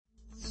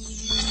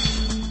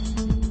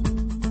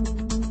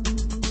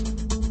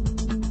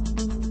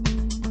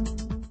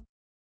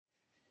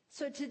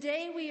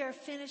today we are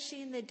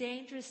finishing the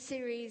Dangerous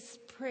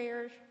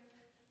Prayer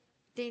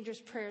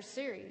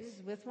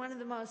series with one of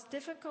the most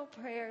difficult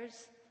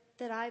prayers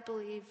that I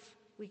believe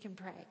we can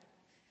pray.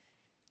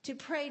 To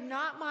pray,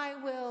 not my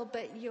will,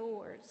 but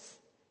yours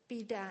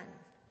be done,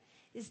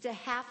 is to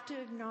have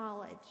to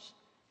acknowledge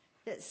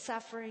that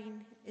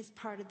suffering is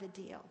part of the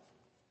deal.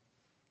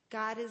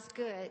 God is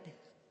good,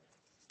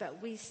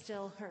 but we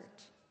still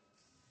hurt.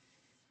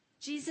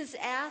 Jesus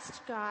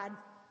asked God,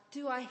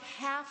 do I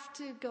have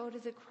to go to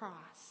the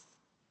cross?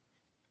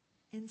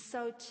 And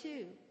so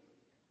too,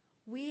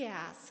 we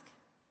ask,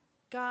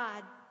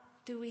 God,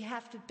 do we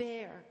have to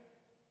bear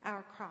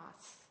our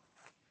cross?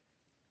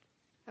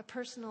 A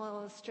personal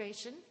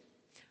illustration.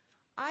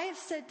 I have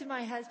said to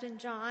my husband,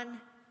 John,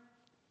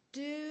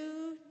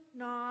 do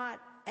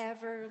not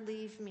ever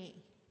leave me.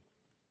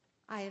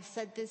 I have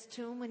said this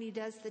to him when he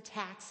does the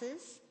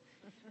taxes,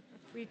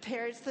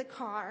 repairs the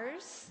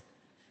cars,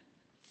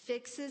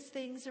 fixes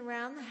things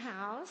around the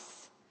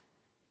house,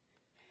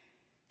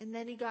 and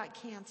then he got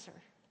cancer.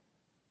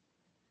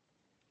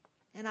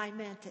 And I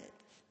meant it.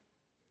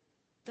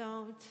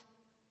 Don't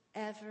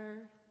ever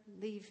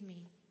leave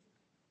me.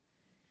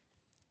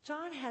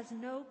 John has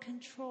no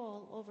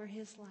control over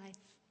his life,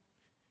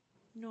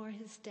 nor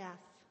his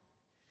death.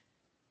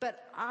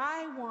 But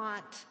I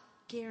want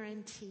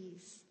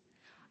guarantees.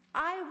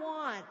 I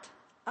want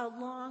a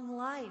long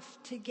life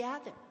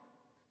together.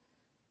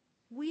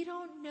 We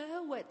don't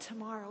know what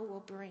tomorrow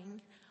will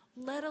bring,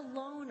 let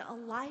alone a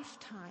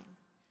lifetime.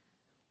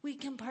 We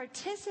can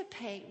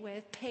participate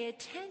with, pay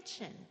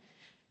attention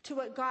to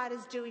what God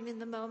is doing in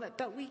the moment,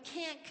 but we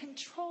can't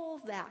control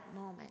that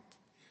moment.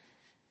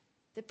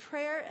 The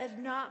prayer of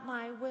not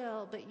my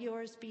will, but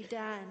yours be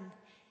done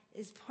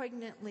is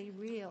poignantly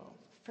real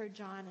for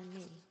John and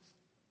me.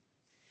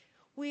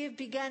 We have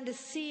begun to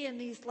see in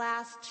these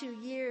last 2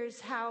 years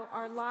how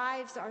our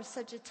lives are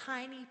such a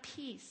tiny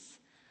piece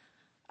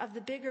of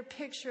the bigger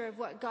picture of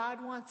what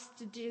God wants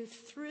to do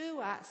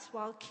through us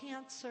while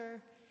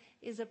cancer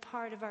is a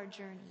part of our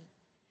journey,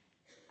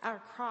 our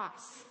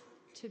cross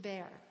to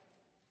bear.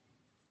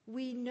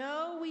 We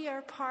know we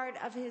are part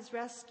of his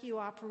rescue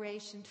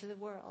operation to the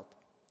world,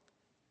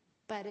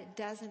 but it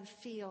doesn't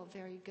feel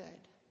very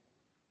good.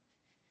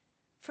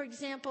 For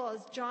example,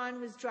 as John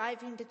was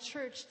driving to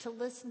church to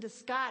listen to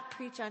Scott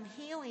preach on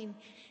healing,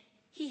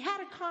 he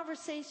had a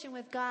conversation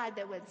with God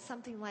that went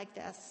something like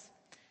this.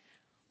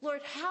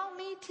 Lord, help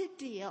me to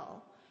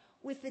deal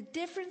with the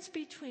difference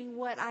between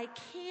what I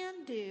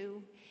can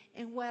do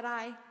and what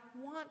I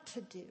want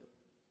to do.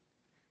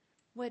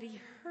 What he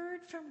heard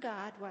from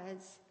God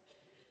was,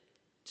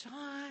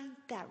 John,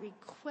 that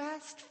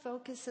request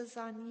focuses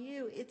on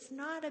you. It's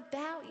not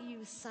about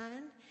you,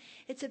 son.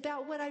 It's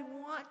about what I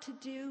want to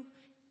do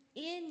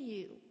in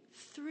you,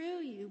 through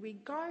you,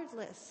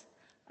 regardless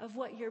of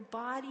what your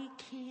body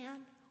can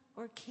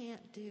or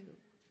can't do.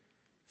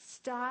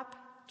 Stop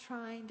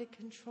trying to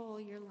control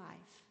your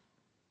life.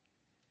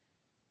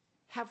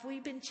 Have we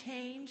been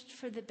changed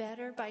for the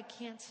better by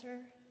cancer?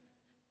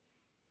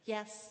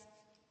 Yes.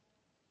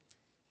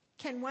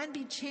 Can one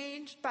be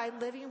changed by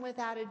living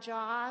without a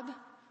job,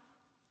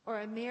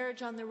 or a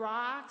marriage on the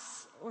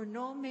rocks, or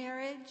no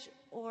marriage,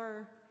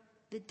 or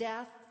the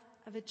death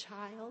of a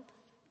child?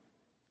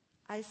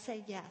 I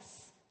say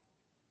yes.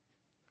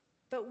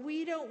 But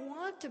we don't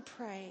want to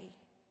pray,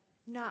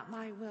 not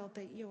my will,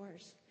 but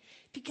yours.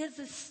 Because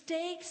the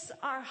stakes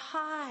are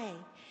high,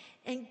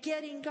 and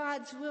getting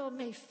God's will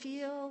may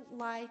feel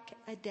like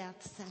a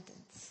death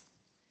sentence.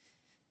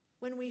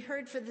 When we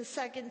heard for the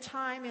second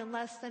time in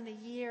less than a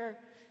year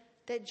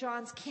that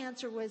John's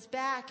cancer was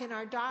back and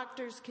our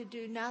doctors could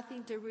do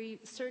nothing to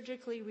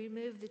surgically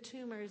remove the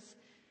tumors,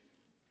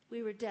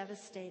 we were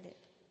devastated.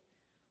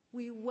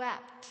 We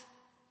wept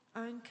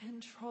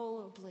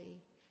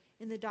uncontrollably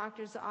in the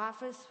doctor's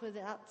office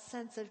without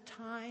sense of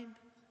time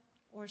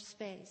or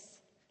space.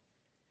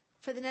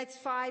 For the next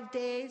 5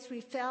 days,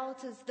 we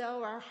felt as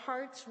though our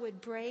hearts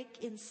would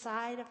break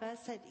inside of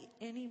us at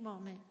any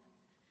moment.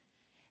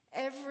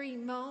 Every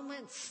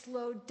moment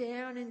slowed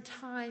down in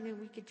time, and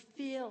we could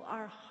feel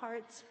our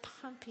hearts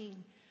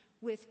pumping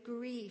with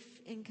grief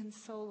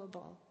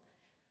inconsolable.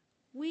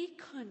 We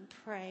couldn't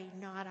pray,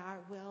 not our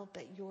will,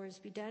 but yours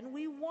be done.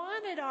 We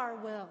wanted our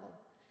will.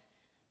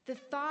 The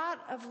thought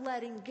of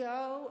letting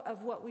go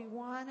of what we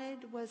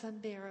wanted was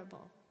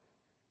unbearable.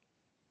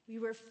 We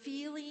were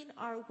feeling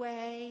our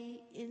way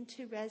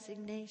into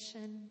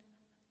resignation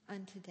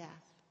unto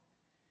death.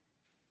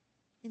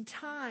 In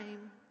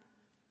time,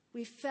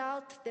 we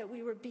felt that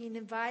we were being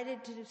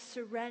invited to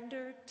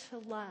surrender to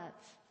love,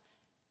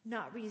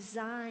 not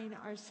resign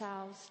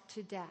ourselves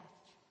to death.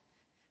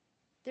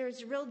 There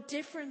is a real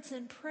difference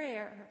in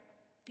prayer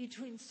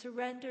between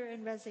surrender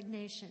and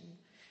resignation.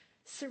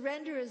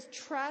 Surrender is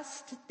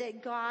trust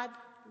that God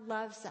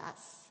loves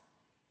us.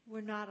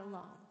 We're not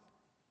alone.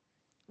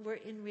 We're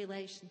in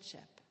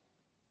relationship.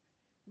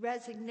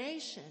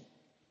 Resignation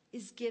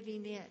is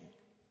giving in.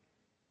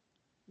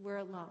 We're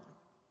alone.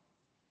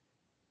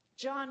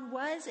 John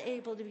was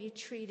able to be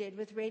treated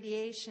with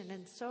radiation,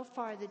 and so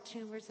far the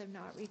tumors have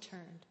not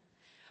returned.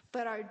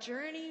 But our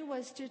journey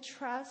was to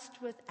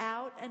trust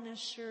without an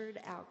assured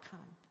outcome.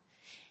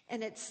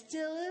 And it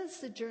still is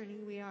the journey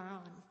we are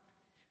on.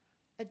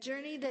 A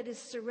journey that is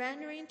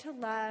surrendering to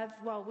love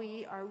while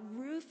we are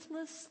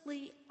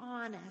ruthlessly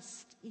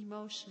honest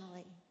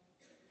emotionally.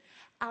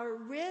 Our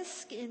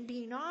risk in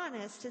being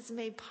honest is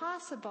made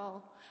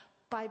possible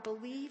by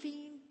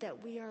believing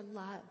that we are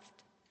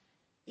loved,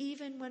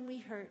 even when we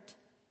hurt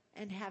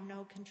and have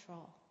no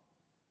control.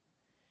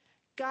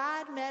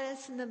 God met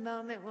us in the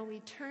moment when we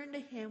turned to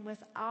him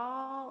with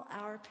all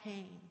our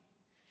pain.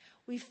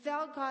 We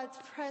felt God's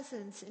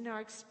presence in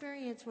our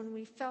experience when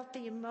we felt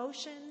the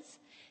emotions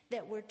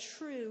that were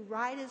true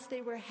right as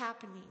they were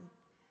happening,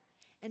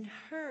 and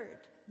heard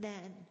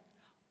then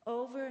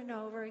over and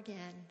over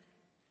again,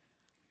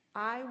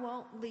 I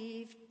won't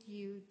leave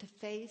you to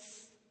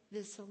face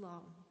this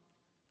alone.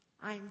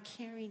 I'm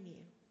carrying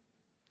you.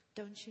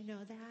 Don't you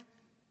know that?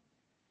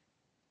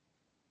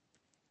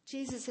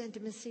 Jesus'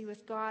 intimacy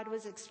with God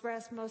was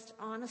expressed most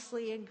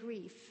honestly in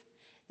grief.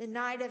 The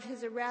night of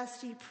his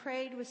arrest, he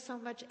prayed with so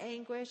much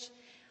anguish.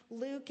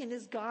 Luke in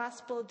his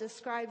gospel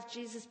describes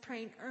Jesus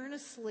praying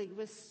earnestly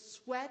with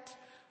sweat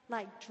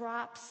like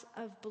drops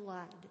of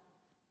blood.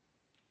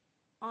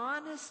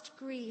 Honest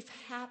grief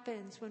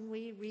happens when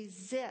we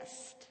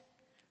resist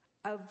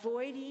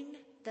avoiding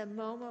the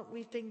moment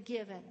we've been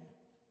given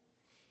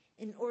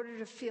in order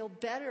to feel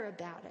better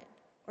about it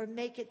or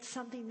make it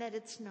something that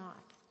it's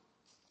not.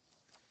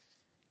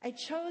 I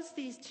chose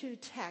these two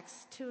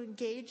texts to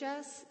engage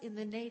us in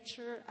the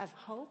nature of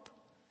hope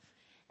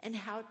and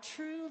how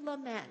true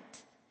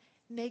lament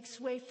makes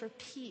way for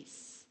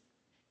peace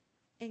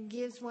and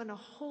gives one a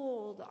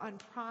hold on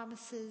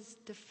promises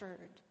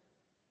deferred.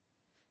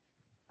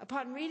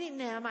 Upon reading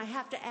them, I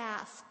have to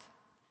ask,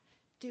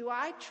 do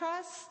I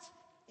trust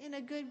in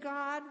a good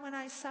God when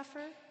I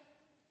suffer?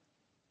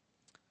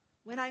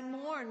 When I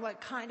mourn,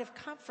 what kind of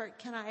comfort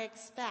can I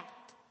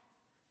expect?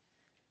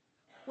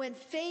 When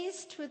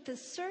faced with the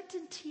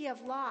certainty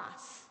of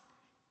loss,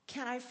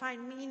 can I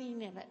find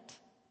meaning in it?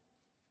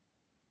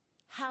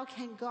 How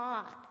can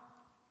God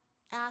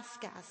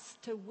ask us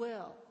to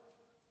will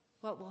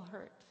what will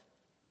hurt?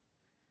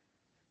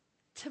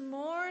 To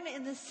mourn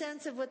in the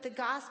sense of what the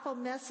gospel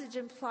message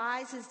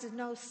implies is to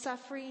know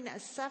suffering, a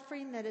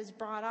suffering that is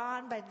brought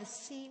on by the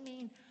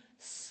seeming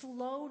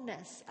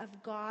slowness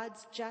of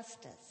God's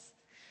justice.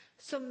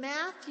 So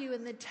Matthew,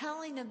 in the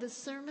telling of the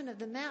Sermon of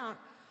the Mount,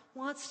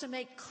 wants to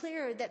make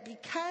clear that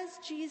because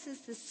Jesus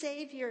the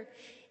Savior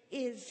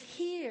is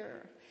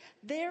here,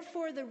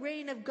 therefore the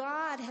reign of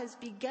God has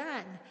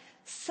begun.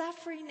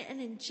 Suffering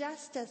and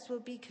injustice will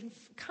be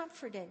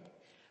comforted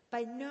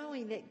by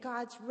knowing that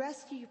God's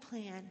rescue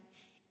plan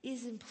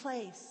is in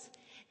place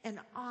and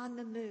on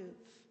the move.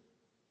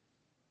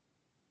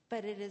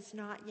 But it is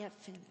not yet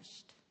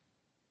finished.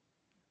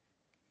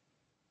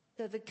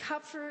 Though the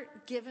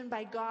comfort given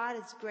by God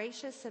is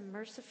gracious and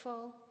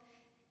merciful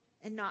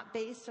and not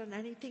based on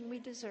anything we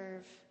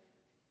deserve,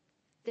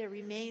 there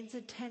remains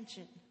a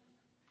tension.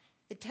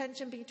 The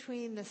tension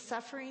between the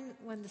suffering,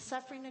 when the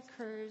suffering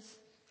occurs,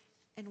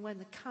 and when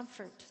the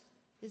comfort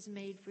is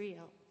made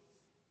real.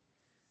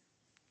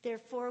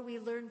 Therefore, we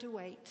learn to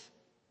wait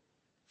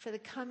for the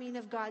coming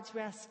of God's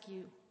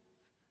rescue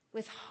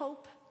with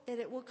hope that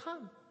it will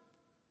come.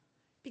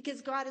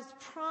 Because God has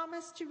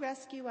promised to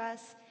rescue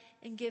us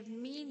and give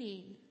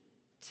meaning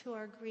to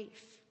our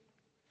grief.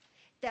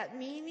 That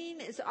meaning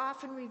is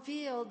often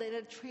revealed in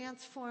a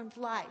transformed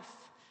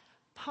life.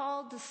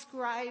 Paul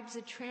describes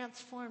a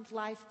transformed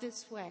life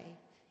this way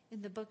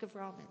in the book of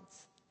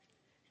Romans.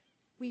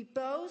 We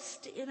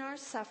boast in our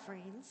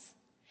sufferings,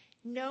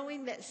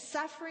 knowing that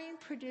suffering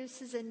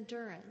produces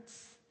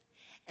endurance,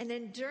 and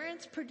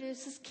endurance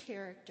produces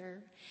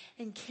character,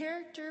 and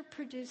character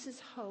produces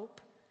hope,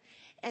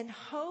 and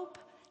hope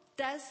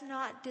does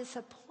not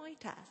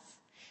disappoint us,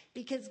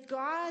 because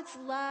God's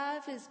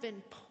love has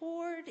been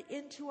poured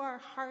into our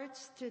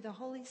hearts through the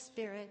Holy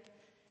Spirit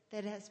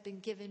that has been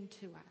given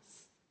to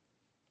us.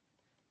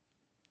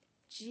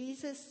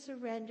 Jesus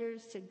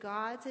surrenders to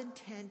God's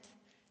intent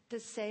to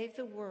save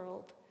the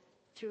world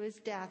through his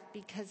death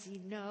because he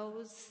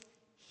knows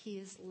he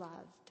is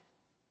loved.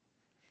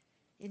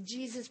 In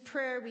Jesus'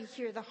 prayer, we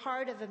hear the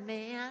heart of a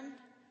man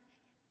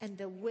and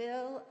the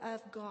will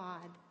of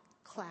God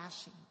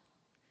clashing.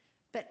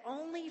 But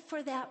only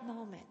for that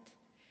moment,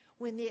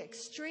 when the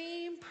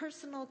extreme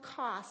personal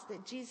cost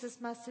that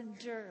Jesus must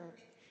endure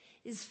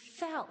is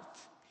felt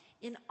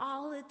in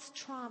all its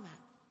trauma.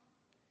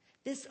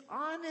 This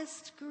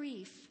honest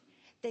grief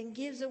then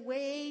gives a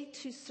way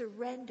to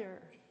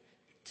surrender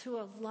to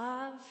a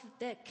love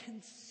that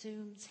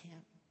consumes him.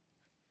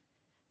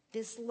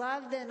 This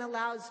love then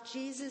allows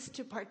Jesus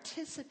to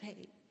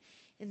participate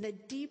in the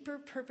deeper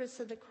purpose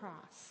of the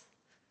cross,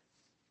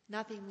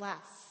 nothing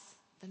less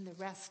than the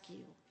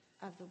rescue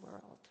of the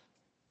world.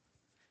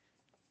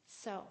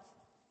 So,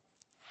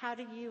 how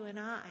do you and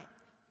I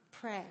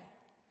pray,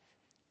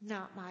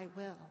 not my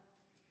will,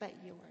 but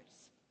yours?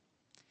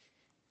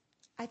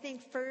 I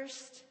think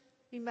first,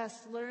 we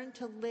must learn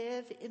to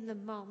live in the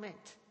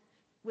moment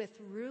with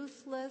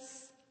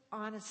ruthless,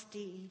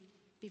 honesty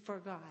before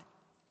God.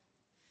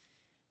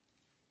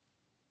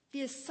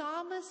 The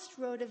psalmist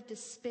wrote of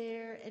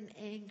despair and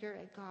anger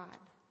at God.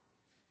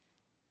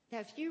 Now,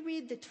 if you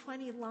read the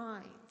 20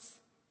 lines,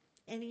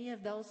 any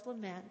of those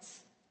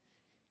laments,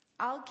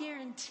 I'll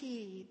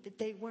guarantee that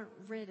they weren't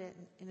written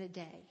in a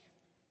day.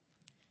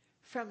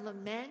 From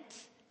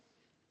lament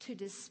to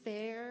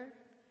despair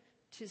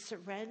to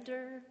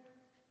surrender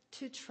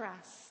to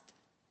trust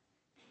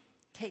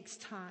takes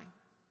time.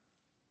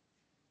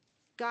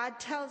 God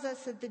tells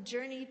us that the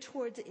journey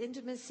towards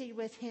intimacy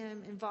with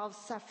him involves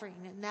suffering,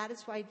 and that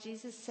is why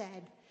Jesus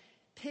said,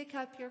 "Pick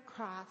up your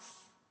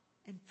cross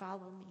and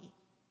follow me."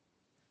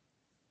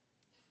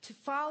 To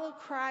follow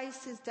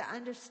Christ is to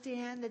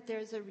understand that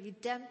there's a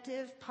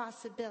redemptive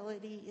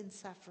possibility in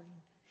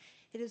suffering.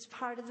 It is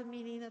part of the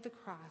meaning of the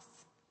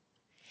cross.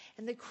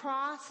 And the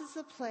cross is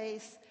a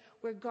place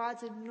where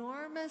God's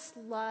enormous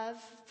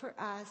love for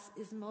us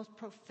is most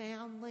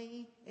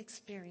profoundly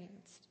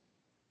experienced.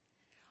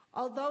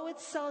 Although it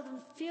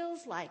seldom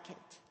feels like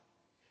it,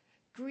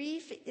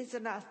 grief is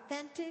an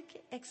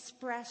authentic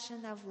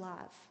expression of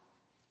love.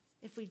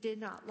 If we did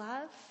not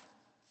love,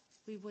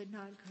 we would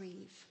not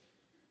grieve.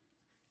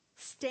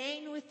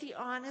 Staying with the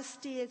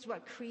honesty is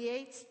what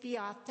creates the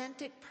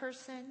authentic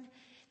person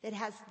that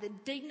has the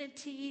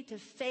dignity to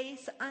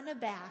face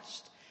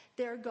unabashed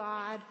their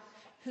God,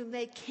 whom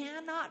they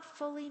cannot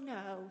fully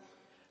know,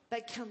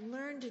 but can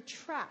learn to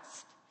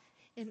trust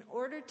in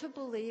order to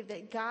believe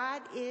that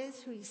God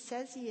is who he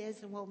says he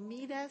is and will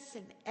meet us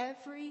in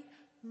every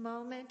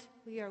moment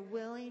we are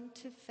willing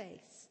to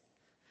face,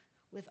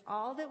 with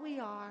all that we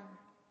are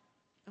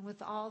and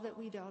with all that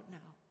we don't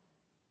know.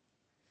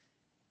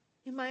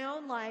 In my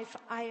own life,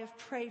 I have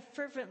prayed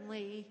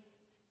fervently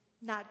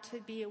not to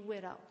be a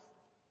widow.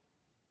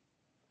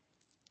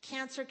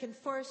 Cancer can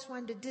force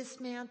one to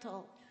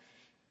dismantle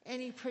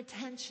any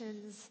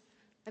pretensions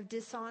of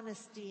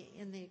dishonesty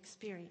in the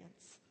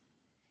experience.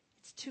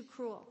 It's too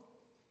cruel.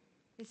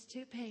 It's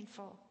too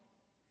painful.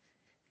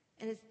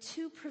 And it's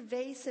too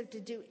pervasive to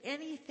do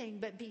anything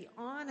but be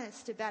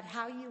honest about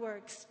how you are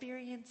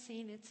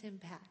experiencing its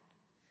impact.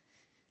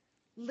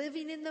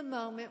 Living in the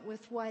moment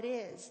with what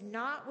is,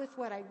 not with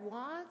what I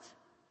want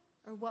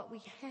or what we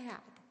had,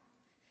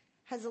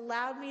 has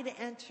allowed me to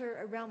enter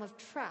a realm of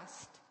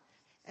trust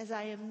as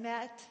I am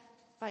met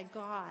by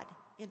God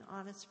in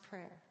honest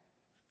prayer.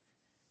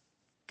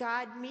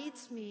 God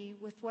meets me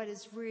with what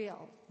is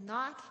real,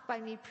 not by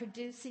me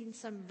producing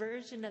some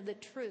version of the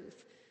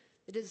truth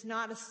that is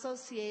not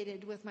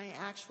associated with my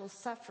actual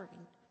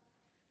suffering.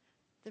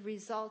 The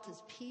result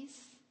is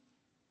peace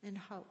and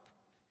hope,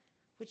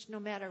 which no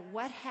matter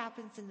what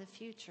happens in the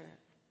future,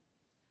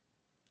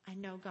 I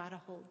know God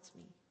holds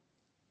me.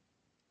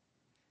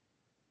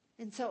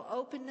 And so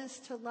openness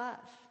to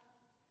love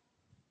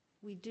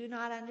we do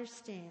not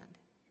understand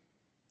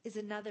is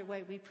another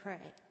way we pray.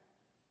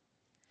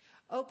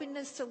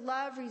 Openness to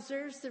love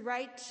reserves the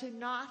right to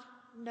not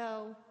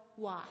know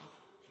why.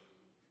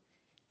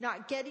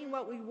 Not getting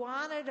what we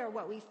wanted or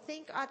what we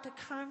think ought to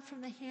come from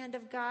the hand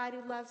of God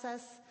who loves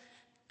us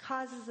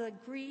causes a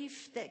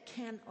grief that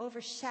can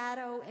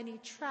overshadow any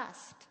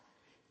trust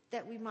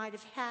that we might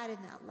have had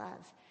in that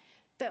love.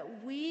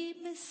 But we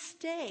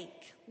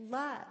mistake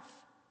love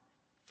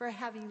for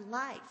having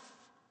life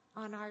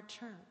on our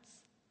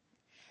terms.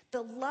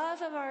 The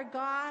love of our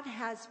God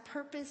has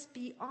purpose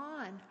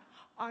beyond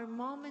our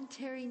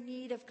momentary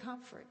need of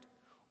comfort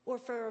or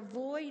for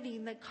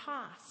avoiding the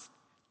cost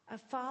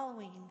of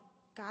following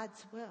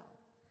God's will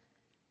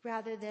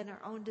rather than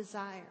our own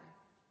desire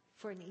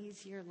for an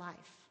easier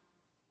life.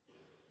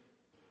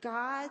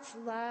 God's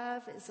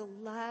love is a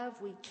love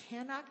we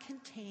cannot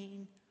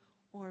contain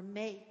or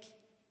make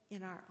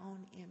in our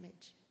own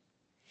image.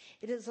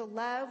 It is a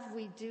love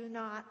we do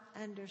not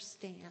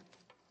understand.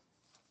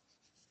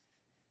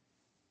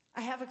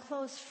 I have a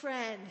close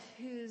friend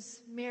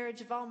whose marriage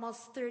of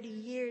almost 30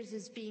 years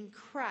is being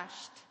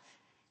crushed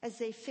as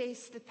they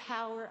face the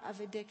power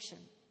of addiction.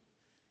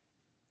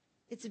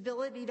 Its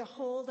ability to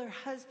hold her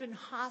husband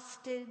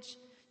hostage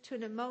to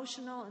an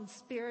emotional and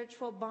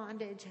spiritual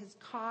bondage has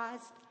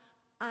caused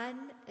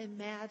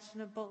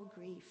unimaginable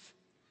grief.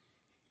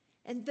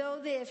 And though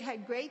they have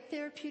had great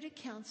therapeutic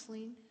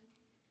counseling,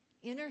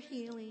 inner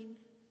healing,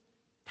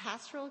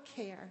 pastoral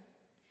care,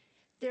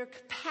 their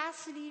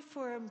capacity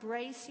for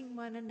embracing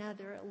one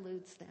another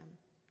eludes them.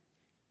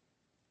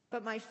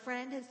 But my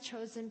friend has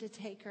chosen to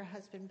take her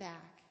husband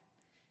back,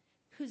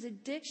 whose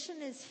addiction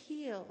is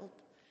healed,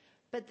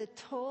 but the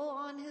toll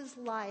on his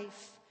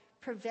life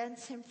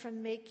prevents him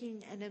from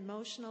making an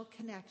emotional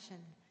connection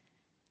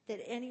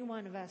that any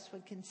one of us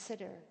would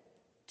consider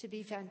to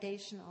be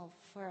foundational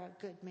for a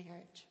good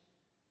marriage.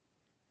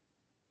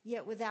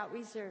 Yet without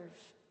reserve,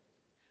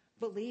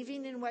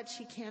 believing in what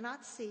she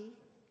cannot see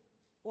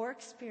or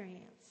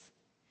experience,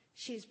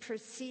 she's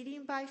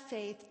proceeding by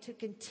faith to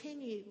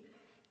continue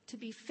to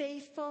be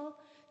faithful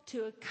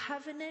to a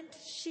covenant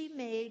she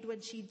made when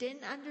she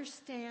didn't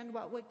understand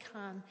what would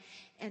come,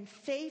 and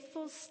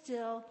faithful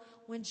still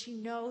when she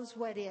knows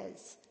what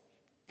is,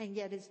 and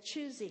yet is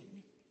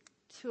choosing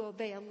to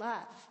obey a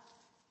love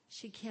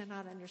she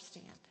cannot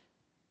understand.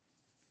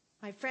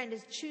 My friend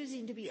is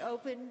choosing to be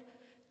open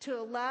to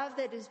a love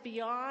that is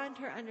beyond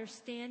her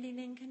understanding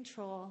and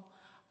control,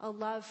 a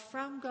love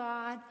from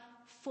God,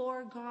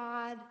 for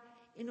God,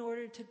 in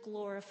order to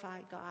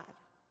glorify God.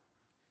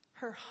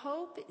 Her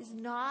hope is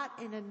not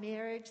in a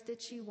marriage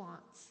that she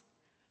wants,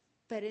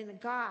 but in a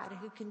God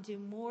who can do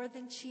more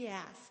than she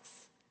asks,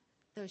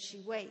 though she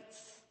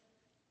waits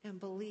and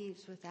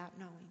believes without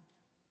knowing.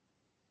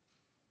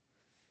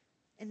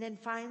 And then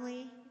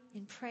finally,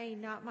 in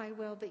praying, not my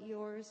will but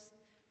yours,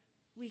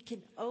 we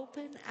can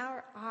open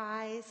our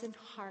eyes and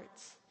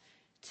hearts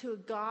to a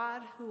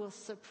God who will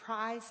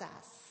surprise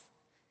us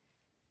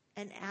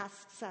and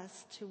asks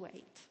us to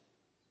wait.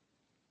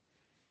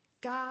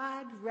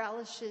 God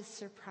relishes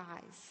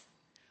surprise.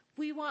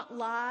 We want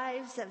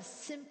lives of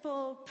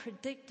simple,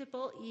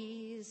 predictable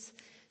ease,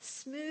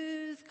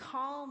 smooth,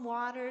 calm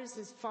waters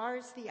as far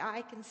as the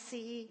eye can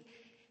see,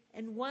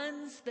 and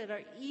ones that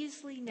are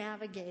easily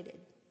navigated.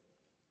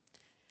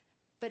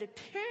 But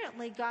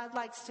apparently God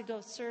likes to go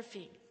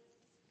surfing.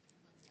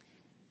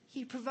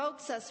 He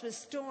provokes us with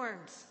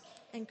storms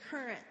and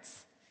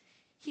currents.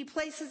 He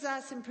places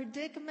us in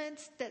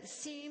predicaments that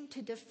seem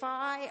to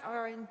defy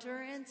our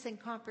endurance and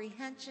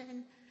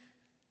comprehension,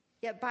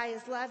 yet by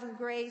his love and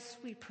grace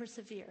we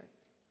persevere.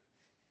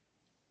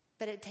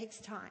 But it takes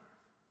time.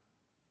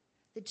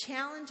 The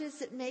challenges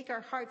that make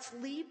our hearts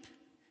leap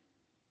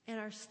and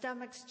our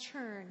stomachs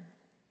churn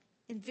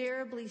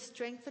invariably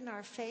strengthen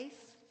our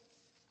faith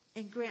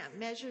and grant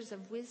measures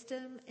of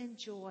wisdom and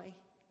joy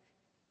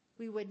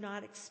we would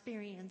not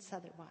experience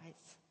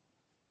otherwise.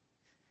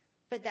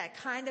 But that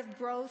kind of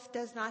growth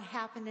does not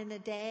happen in a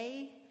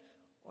day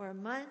or a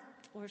month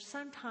or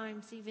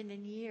sometimes even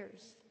in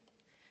years.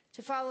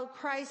 To follow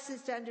Christ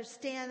is to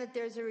understand that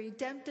there's a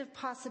redemptive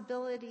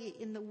possibility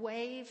in the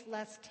wave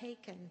less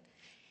taken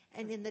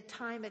and in the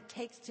time it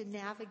takes to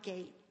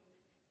navigate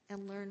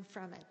and learn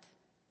from it.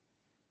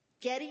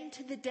 Getting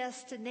to the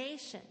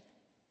destination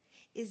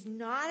is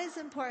not as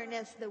important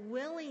as the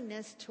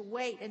willingness to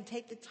wait and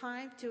take the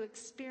time to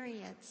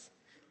experience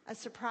a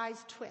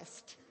surprise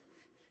twist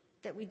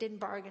that we didn't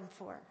bargain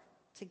for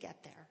to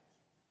get there.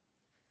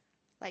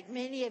 Like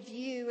many of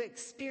you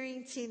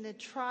experiencing the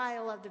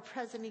trial of the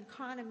present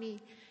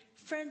economy,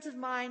 friends of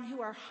mine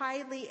who are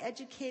highly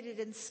educated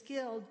and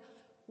skilled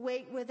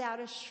wait without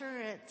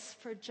assurance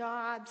for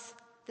jobs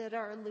that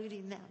are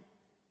eluding them.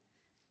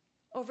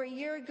 Over a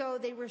year ago,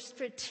 they were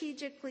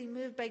strategically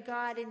moved by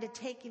God into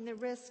taking the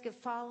risk of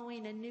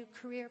following a new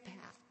career path.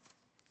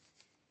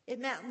 It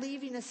meant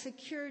leaving a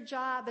secure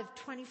job of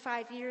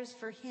 25 years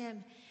for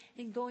him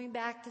and going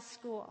back to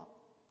school.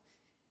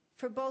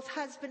 For both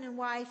husband and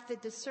wife, the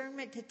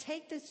discernment to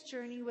take this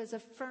journey was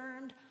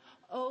affirmed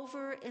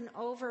over and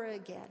over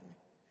again.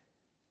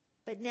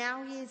 But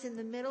now he is in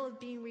the middle of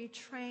being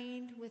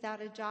retrained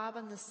without a job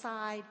on the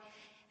side,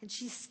 and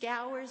she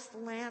scours the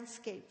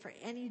landscape for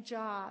any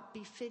job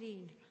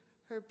befitting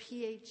her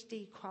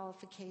PhD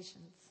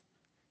qualifications.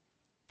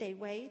 They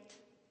wait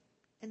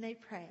and they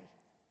pray.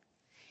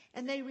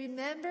 And they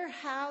remember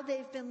how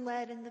they've been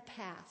led in the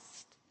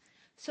past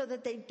so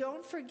that they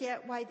don't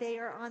forget why they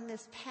are on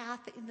this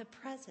path in the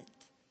present.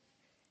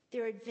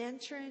 Their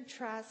adventure and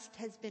trust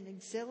has been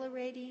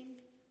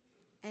exhilarating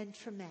and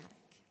traumatic.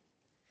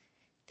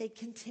 They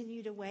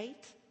continue to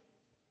wait,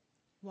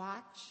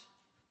 watch,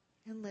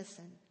 and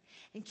listen,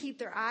 and keep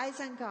their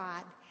eyes on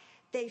God.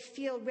 They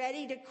feel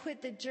ready to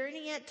quit the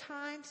journey at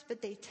times,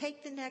 but they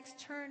take the next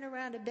turn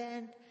around a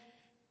bend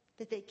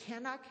that they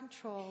cannot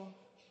control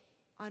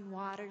on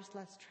waters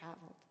less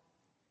traveled.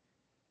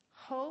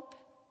 Hope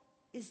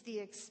is the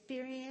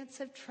experience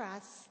of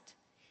trust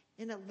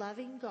in a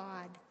loving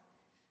God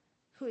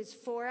who is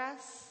for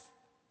us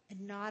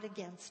and not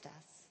against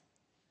us.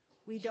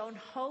 We don't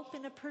hope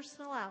in a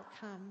personal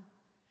outcome,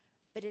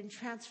 but in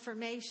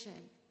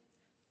transformation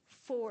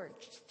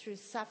forged through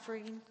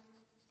suffering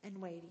and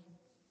waiting.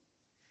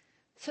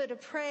 So to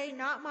pray,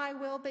 not my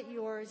will but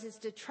yours, is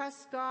to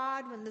trust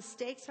God when the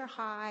stakes are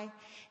high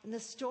and the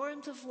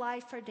storms of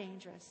life are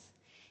dangerous.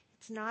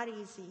 It's not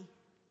easy.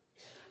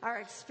 Our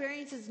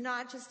experience is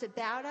not just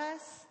about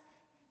us,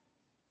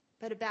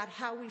 but about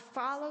how we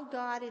follow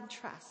God in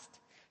trust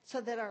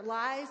so that our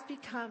lives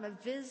become a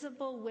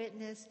visible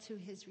witness to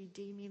his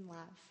redeeming love.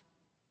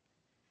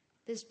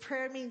 This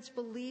prayer means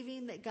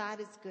believing that God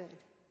is good,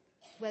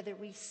 whether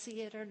we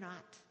see it or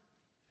not.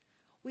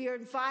 We are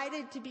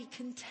invited to be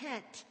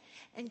content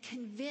and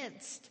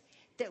convinced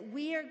that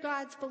we are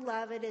God's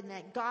beloved and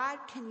that God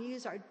can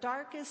use our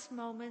darkest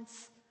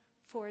moments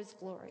for his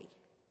glory.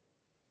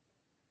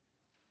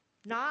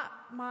 Not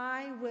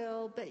my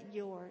will, but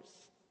yours,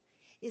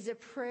 is a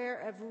prayer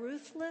of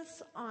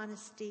ruthless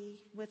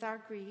honesty with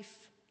our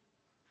grief,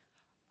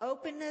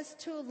 openness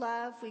to a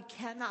love we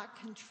cannot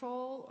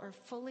control or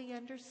fully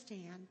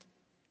understand,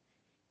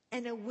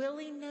 and a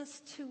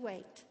willingness to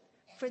wait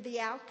for the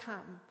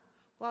outcome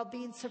while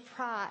being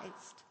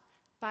surprised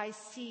by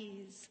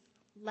seas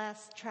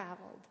less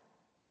traveled.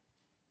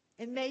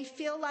 It may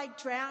feel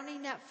like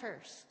drowning at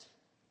first,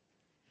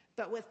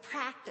 But with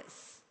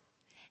practice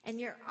and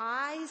your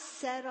eyes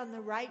set on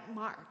the right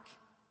mark,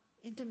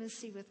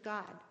 intimacy with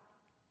God,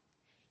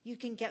 you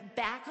can get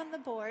back on the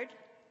board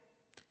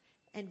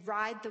and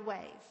ride the wave.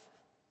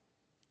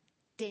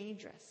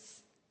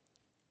 Dangerous,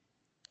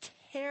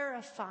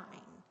 terrifying,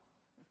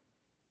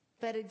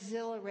 but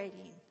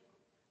exhilarating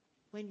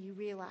when you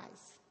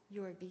realize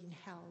you are being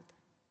held.